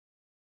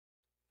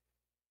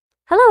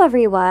Hello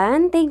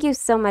everyone! Thank you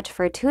so much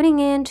for tuning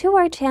in to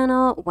our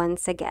channel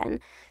once again.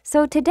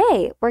 So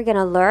today we're going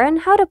to learn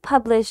how to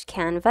publish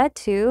Canva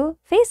to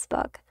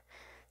Facebook.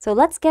 So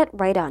let's get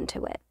right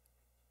onto it.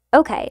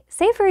 Okay,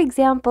 say for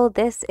example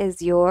this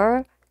is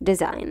your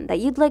design that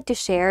you'd like to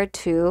share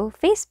to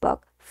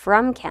Facebook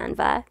from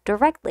Canva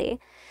directly.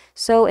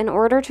 So in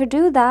order to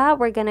do that,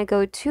 we're going to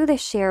go to the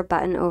share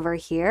button over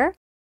here.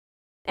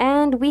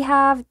 And we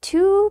have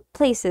two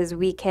places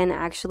we can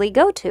actually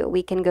go to.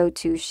 We can go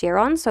to Share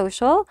on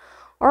Social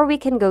or we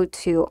can go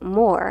to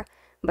More.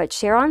 But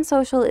Share on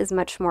Social is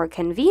much more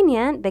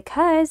convenient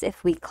because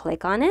if we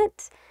click on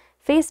it,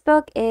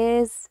 Facebook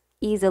is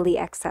easily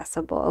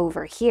accessible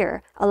over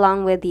here,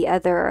 along with the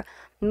other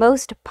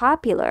most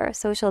popular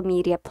social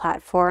media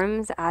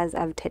platforms as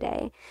of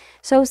today.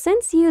 So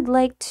since you'd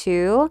like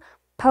to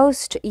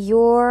post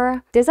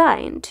your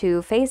design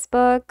to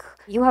Facebook,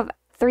 you have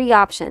three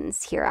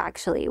options here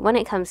actually when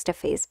it comes to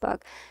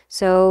Facebook.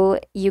 So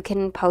you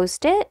can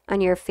post it on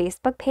your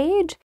Facebook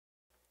page,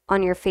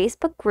 on your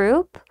Facebook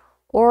group,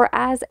 or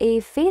as a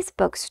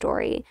Facebook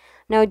story.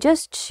 Now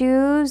just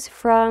choose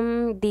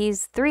from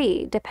these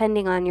three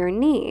depending on your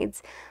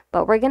needs,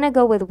 but we're going to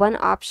go with one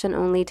option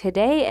only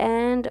today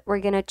and we're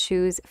going to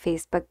choose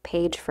Facebook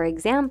page for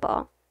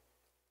example.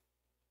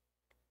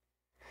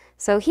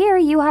 So here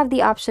you have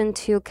the option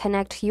to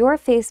connect your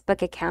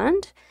Facebook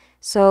account.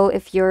 So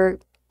if your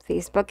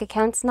Facebook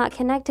account's not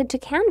connected to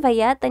Canva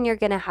yet, then you're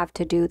going to have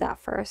to do that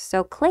first.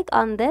 So click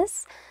on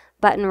this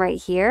button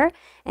right here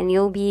and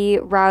you'll be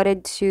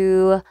routed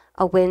to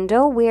a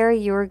window where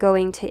you're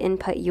going to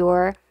input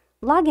your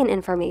login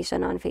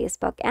information on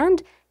Facebook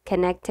and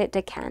connect it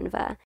to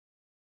Canva.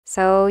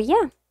 So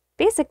yeah,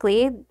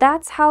 basically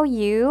that's how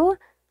you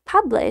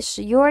publish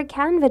your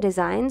Canva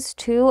designs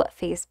to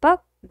Facebook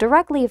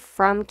directly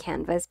from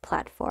Canva's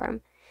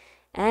platform.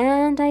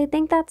 And I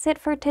think that's it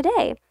for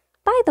today.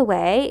 By the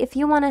way, if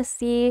you want to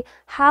see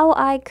how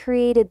I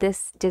created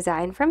this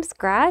design from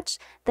scratch,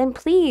 then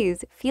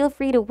please feel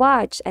free to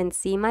watch and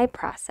see my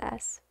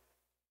process.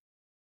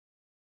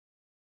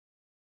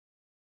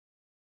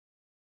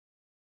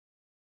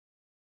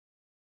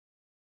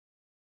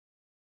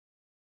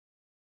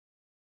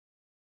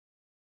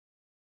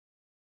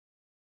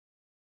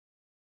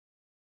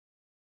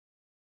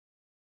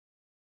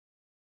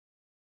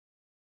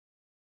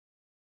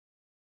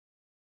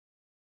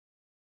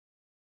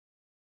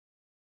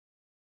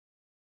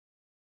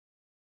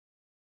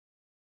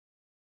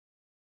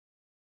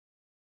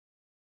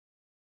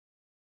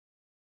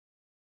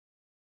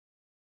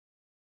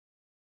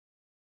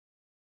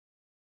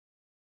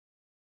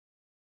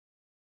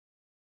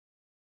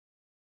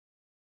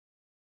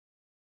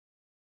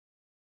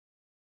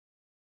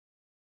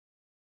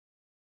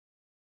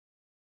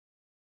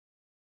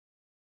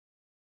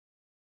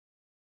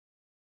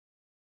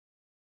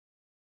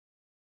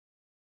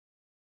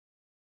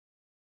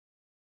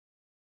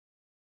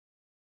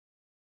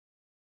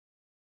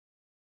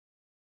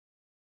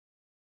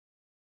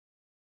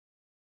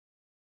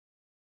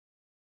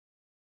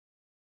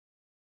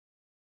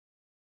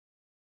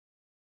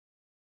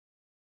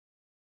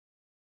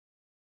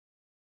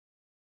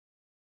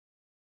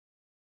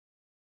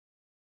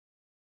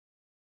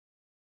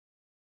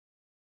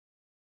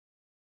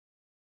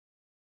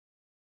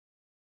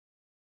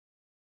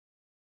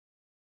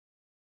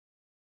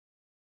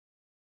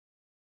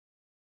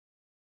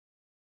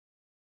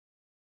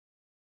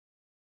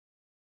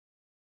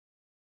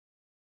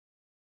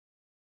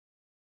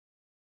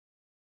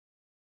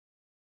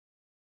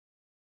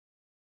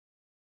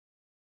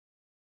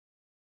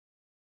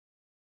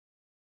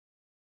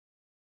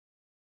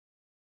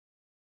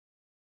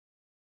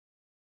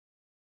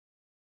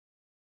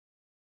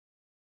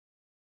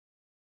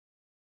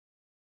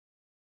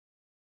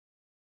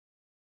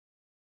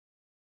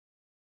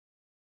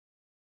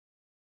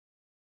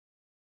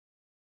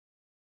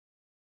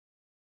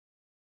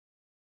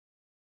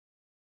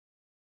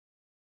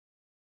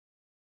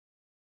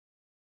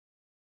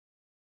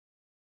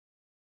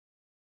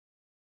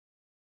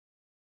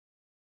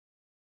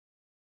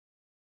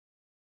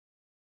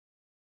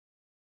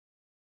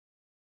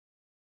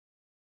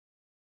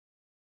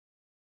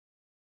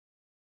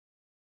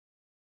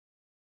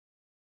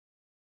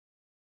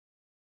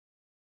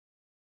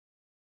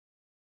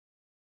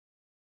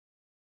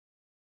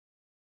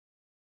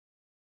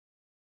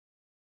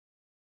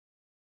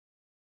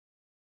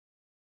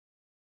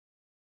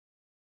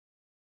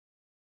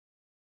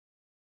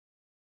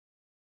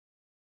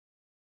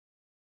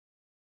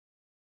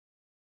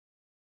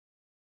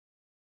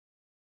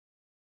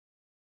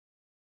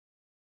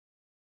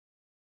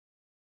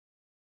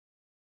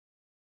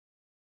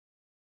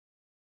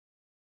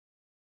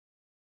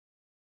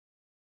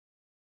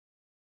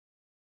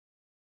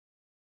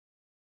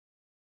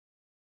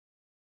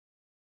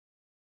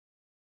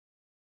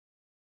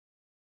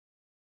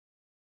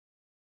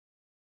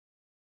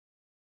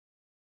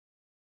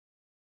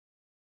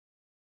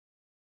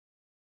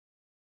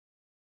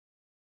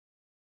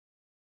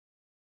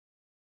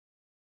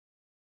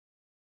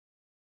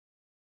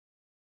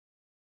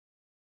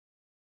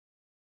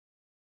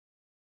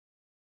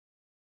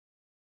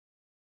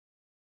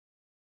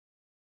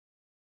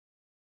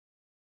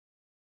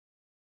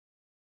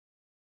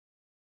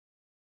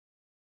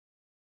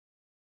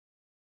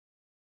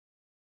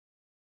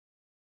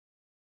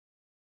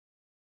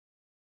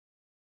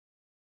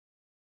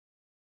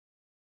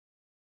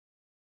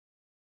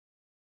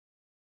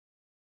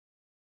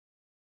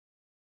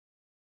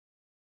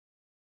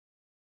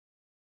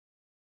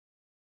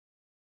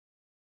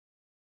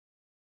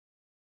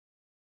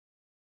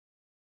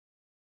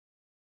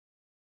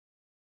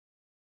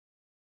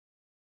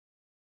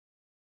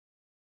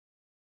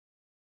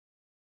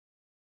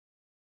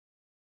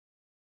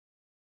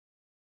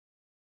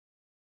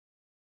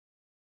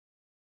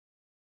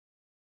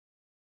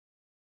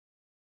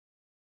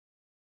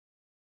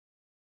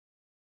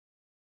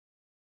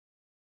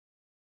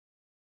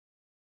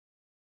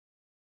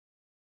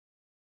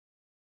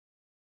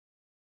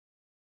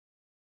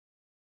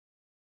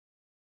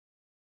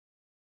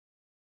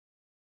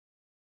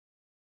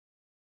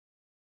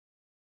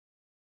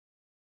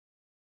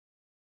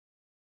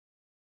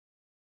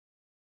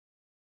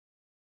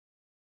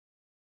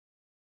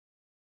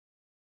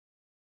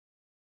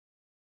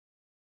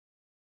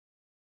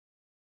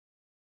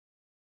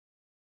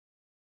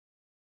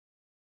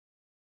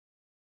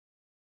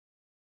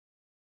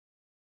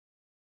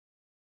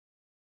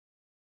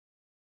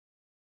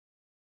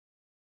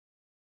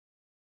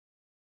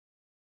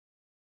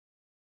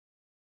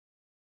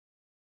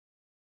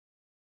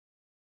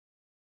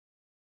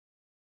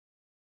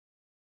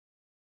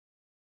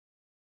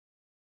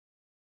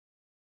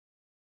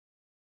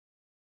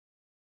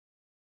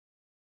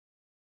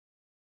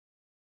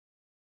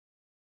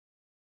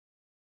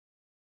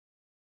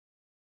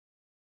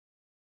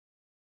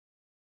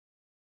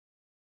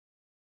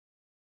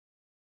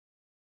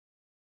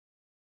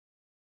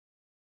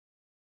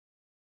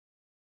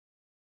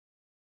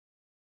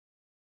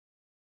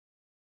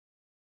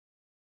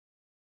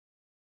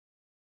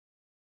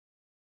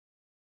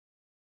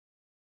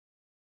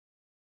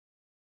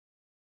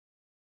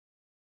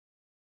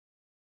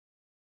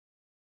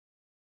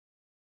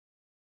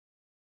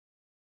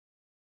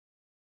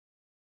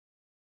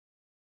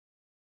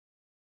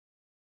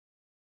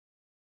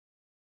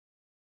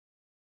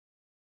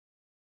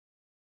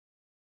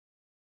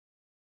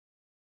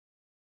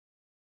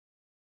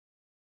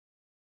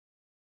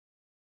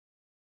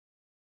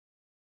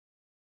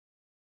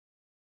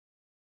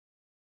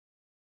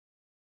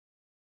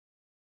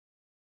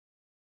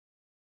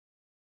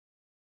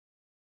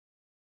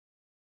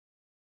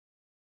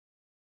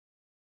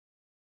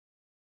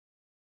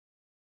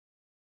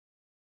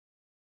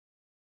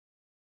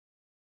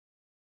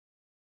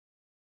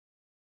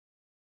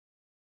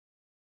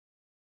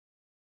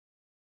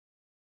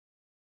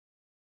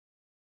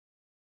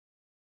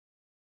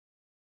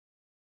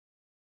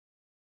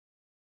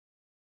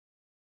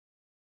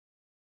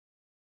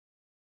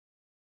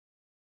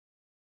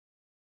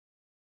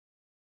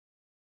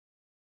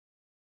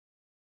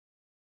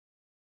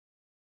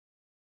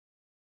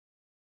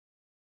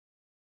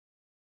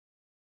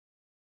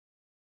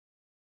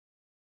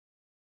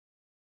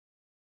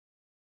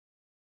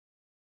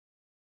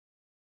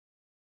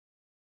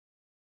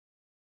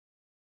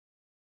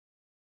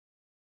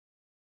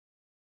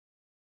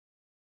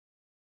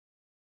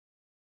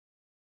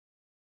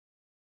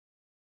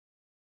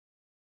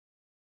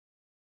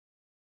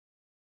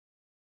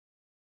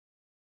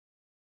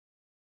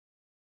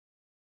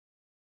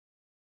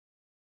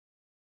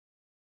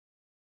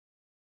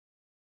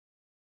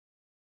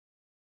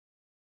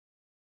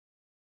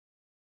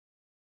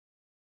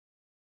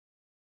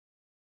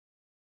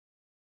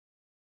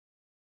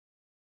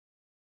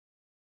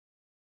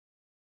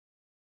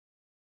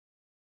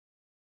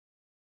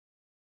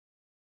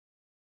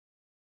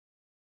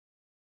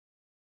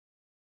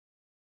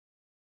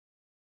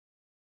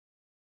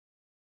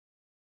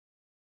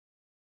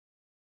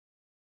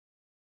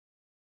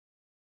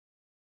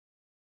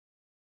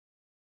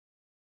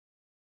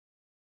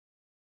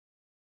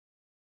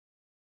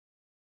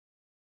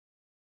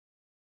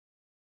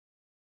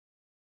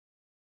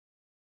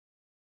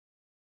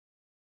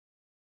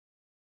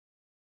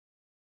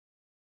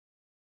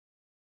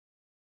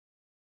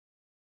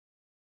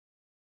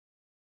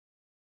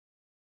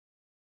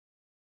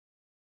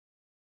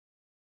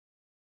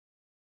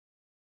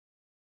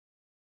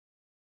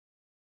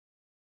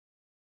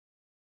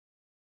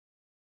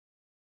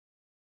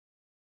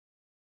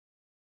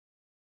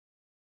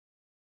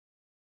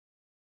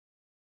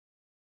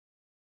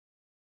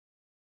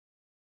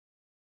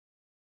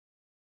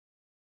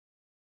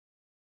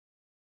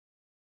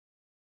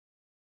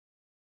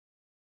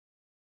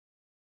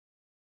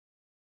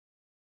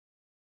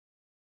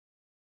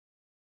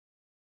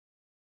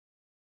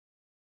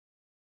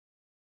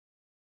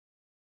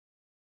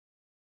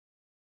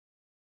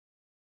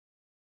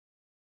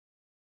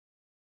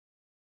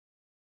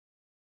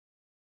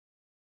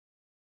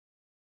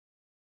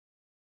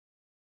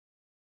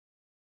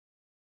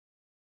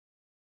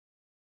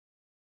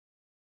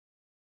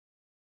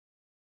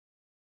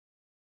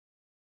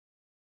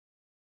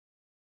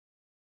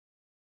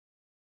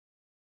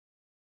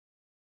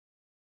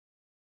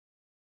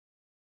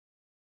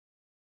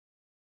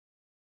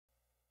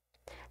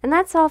 And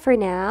that's all for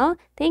now.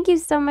 Thank you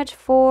so much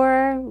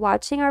for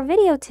watching our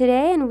video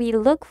today, and we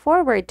look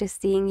forward to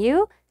seeing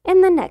you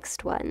in the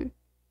next one.